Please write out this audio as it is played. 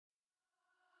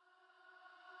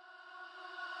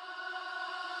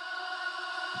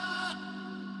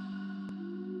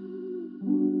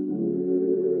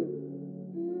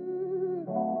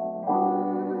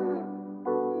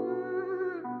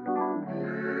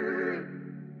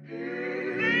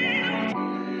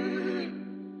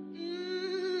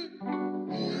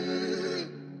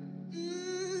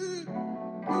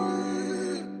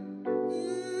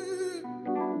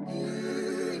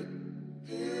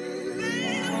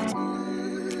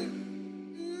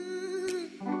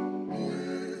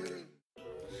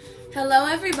Hello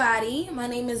everybody, my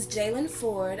name is Jalin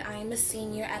Ford. I am a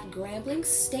senior at Grambling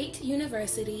State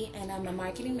University and I'm a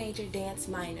marketing major, dance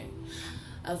minor.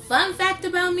 A fun fact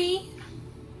about me,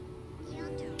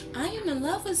 I am in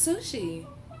love with sushi.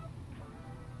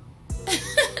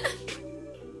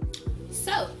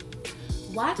 So,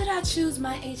 why did I choose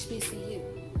my HBCU?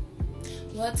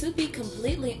 Well, to be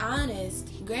completely honest,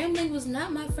 Grambling was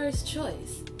not my first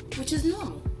choice, which is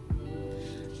normal.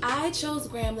 I chose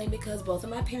Grambling because both of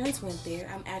my parents went there.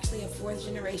 I'm actually a fourth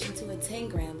generation to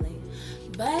attend Grambling.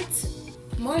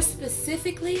 But more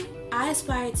specifically, I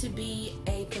aspire to be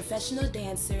a professional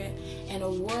dancer and a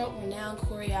world-renowned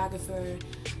choreographer.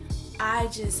 I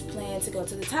just plan to go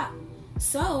to the top.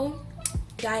 So,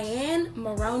 Diane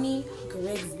Maroney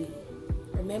Grigsby.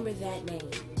 Remember that name.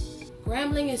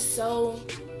 Grambling is so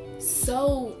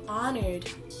honored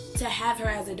to have her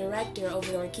as a director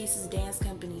over the Orchesis Dance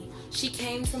Company. She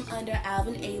came from under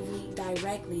Alvin Ailey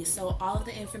directly, so all of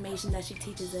the information that she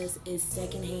teaches us is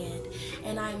secondhand.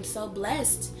 And I am so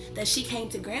blessed that she came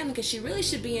to Grambling because she really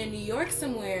should be in New York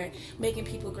somewhere making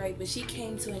people great, but she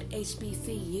came to an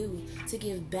HBCU to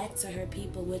give back to her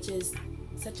people, which is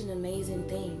such an amazing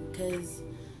thing because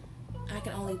I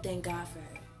can only thank God for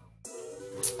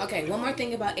her. Okay, one more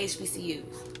thing about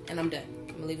HBCUs, and I'm done.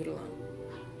 I'm gonna leave it alone.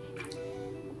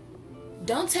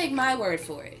 Don't take my word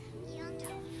for it.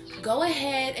 Go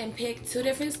ahead and pick two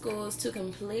different schools, two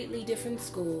completely different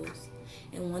schools,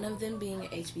 and one of them being an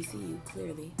HBCU,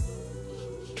 clearly.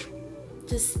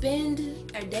 Just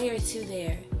spend a day or two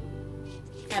there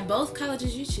at both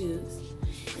colleges you choose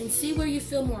and see where you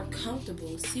feel more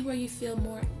comfortable, see where you feel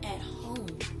more at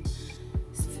home,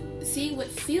 see what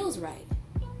feels right.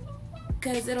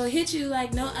 Because it'll hit you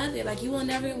like no other, like you will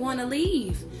never want to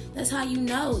leave. That's how you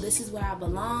know this is where I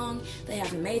belong. They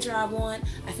have a major I want.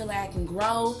 I feel like I can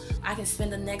grow. I can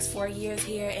spend the next 4 years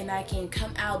here and I can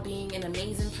come out being an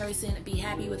amazing person, be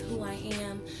happy with who I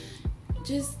am.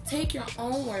 Just take your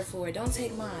own word for it. Don't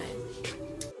take mine.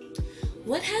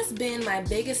 What has been my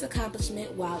biggest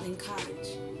accomplishment while in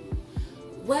college?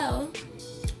 Well,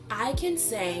 I can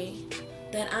say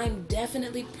that I'm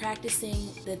definitely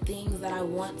practicing the things that I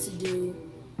want to do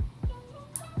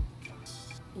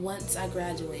once I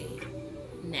graduate.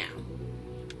 Now,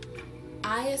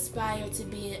 I aspire to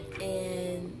be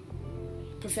a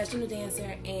professional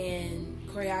dancer and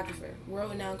choreographer,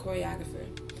 world-renowned choreographer.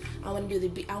 I want to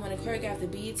choreograph the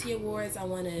BET Awards. I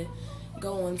want to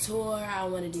go on tour. I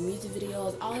want to do music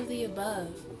videos, all of the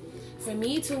above. For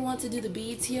me to want to do the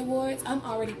BET Awards, I'm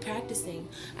already practicing.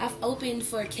 I've opened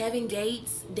for Kevin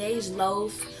Gates, Dej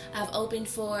Loaf. I've opened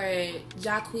for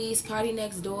Jacquees, Party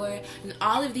Next Door. And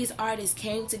all of these artists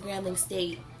came to Grambling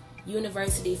State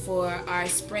University for our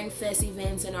Spring Fest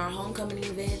events and our homecoming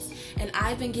events. And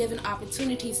I've been given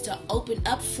opportunities to open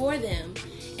up for them.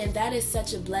 And that is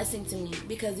such a blessing to me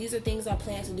because these are things I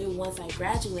plan to do once I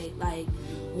graduate. Like,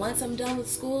 once I'm done with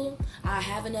school, I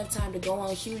have enough time to go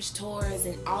on huge tours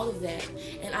and all of that.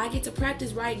 And I get to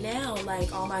practice right now,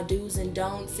 like all my do's and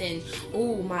don'ts and,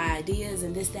 ooh, my ideas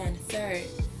and this, that, and the third.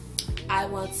 I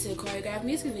want to choreograph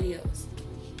music videos.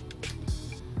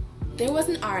 There was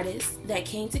an artist that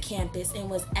came to campus and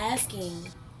was asking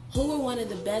who were one of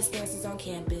the best dancers on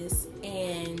campus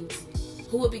and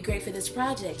who would be great for this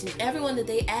project. And everyone that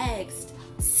they asked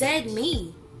said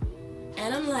me.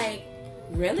 And I'm like,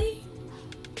 really?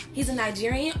 He's a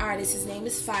Nigerian artist. His name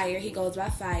is Fire. He goes by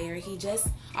Fire.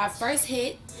 Our first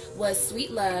hit was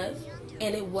Sweet Love,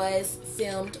 and it was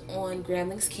filmed on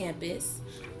Grambling's campus.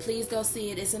 Please go see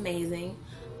it. It's amazing.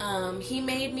 He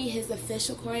made me his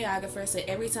official choreographer, so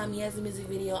every time he has a music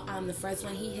video, I'm the first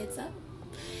one he hits up.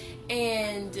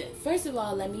 And first of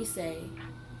all, let me say,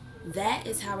 that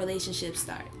is how relationships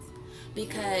start.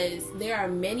 Because there are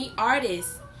many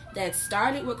artists that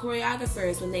started with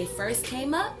choreographers when they first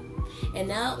came up, and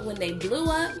now when they blew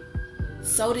up,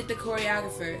 so did the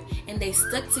choreographer, and they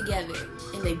stuck together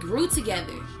and they grew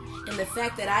together. And the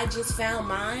fact that I just found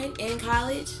mine in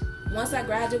college, once I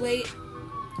graduate,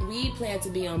 we plan to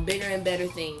be on bigger and better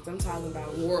things. I'm talking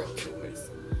about world tours.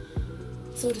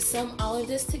 So to sum all of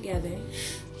this together,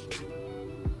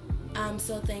 I'm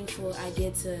so thankful I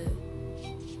get to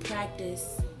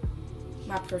practice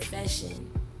my profession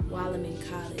while I'm in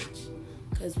college.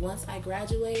 Because once I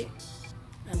graduate,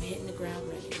 I'm hitting the ground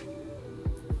running.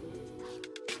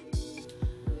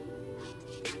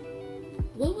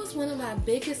 What was one of my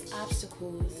biggest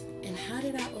obstacles and how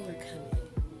did I overcome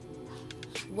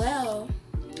it? Well,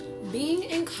 being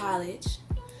in college,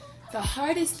 the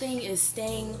hardest thing is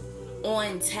staying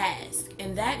on task.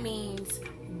 And that means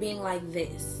being like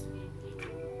this.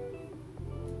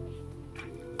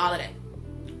 All of that.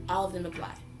 All of them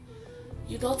apply.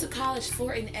 You go to college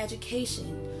for an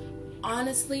education.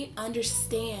 Honestly,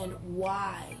 understand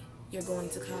why you're going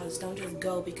to college. Don't just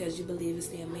go because you believe it's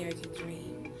the American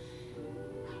dream.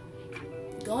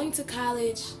 Going to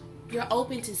college, you're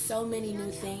open to so many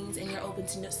new things, and you're open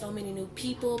to so many new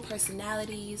people,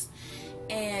 personalities,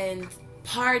 and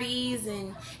parties,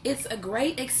 and it's a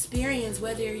great experience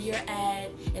whether you're at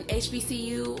an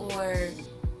HBCU or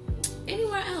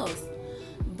anywhere else.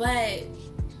 But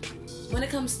when it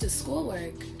comes to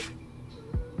schoolwork,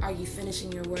 are you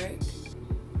finishing your work?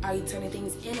 Are you turning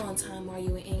things in on time? Are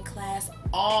you in class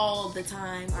all the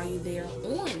time? Are you there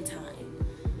on time?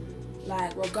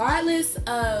 Like, regardless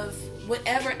of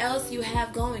whatever else you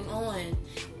have going on,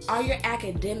 are your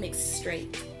academics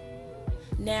straight?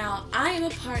 Now, I am a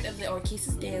part of the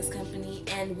Orchesis Dance Company,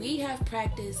 and we have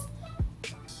practiced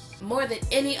more than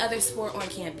any other sport on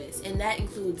campus, and that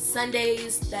includes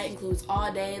Sundays, that includes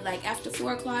all day. Like, after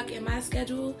 4 o'clock in my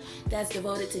schedule, that's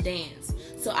devoted to dance.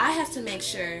 So I have to make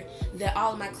sure that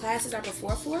all of my classes are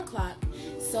before 4 o'clock,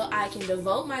 so I can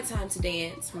devote my time to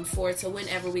dance from 4 to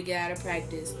whenever we get out of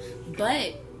practice.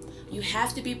 But you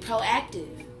have to be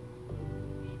proactive.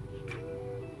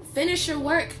 Finish your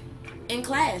work in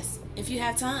class if you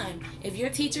have time. If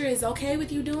your teacher is okay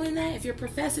with you doing that, if your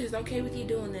professor is okay with you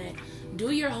doing that,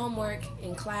 do your homework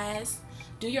in class.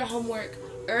 Do your homework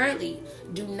early.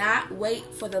 Do not wait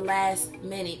for the last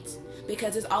minute,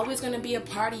 because there's always going to be a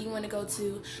party you want to go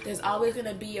to. There's always going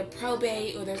to be a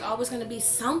probate, or there's always going to be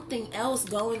something else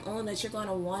going on that you're going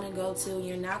to want to go to.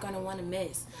 You're not going to want to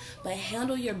miss. But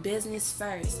handle your business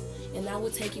first, and that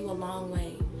will take you a long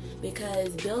way. Because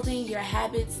building your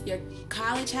habits, your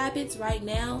college habits right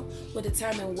now, will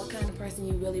determine what kind of person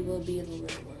you really will be in the real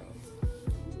world.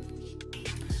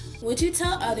 Would you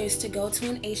tell others to go to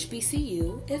an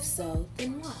HBCU? If so,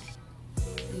 then why?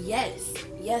 Yes,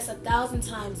 1,000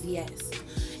 times yes.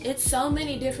 It's so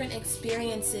many different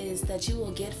experiences that you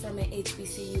will get from an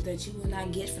HBCU that you will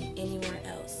not get from anywhere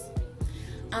else.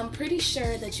 I'm pretty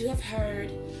sure that you have heard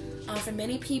from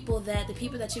many people that the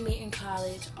people that you meet in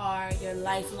college are your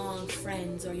lifelong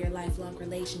friends or your lifelong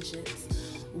relationships.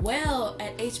 Well,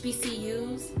 at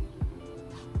HBCUs,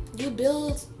 you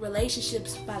build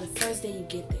relationships by the first day you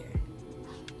get there.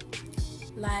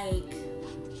 Like,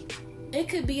 it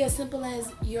could be as simple as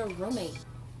your roommate.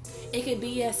 It could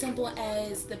be as simple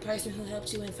as the person who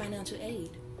helped you in financial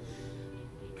aid.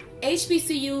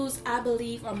 HBCUs, I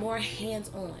believe, are more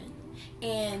hands-on,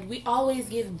 and we always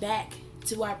give back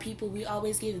to our people. We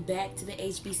always give back to the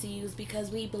HBCUs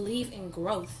because we believe in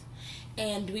growth,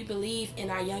 and we believe in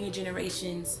our younger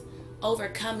generations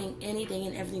overcoming anything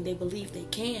and everything they believe they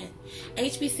can.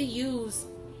 HBCUs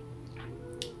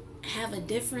have a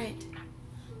different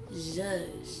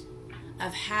judge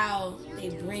of how they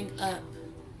bring up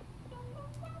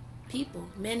people,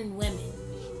 men and women.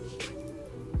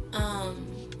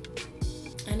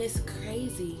 And it's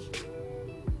crazy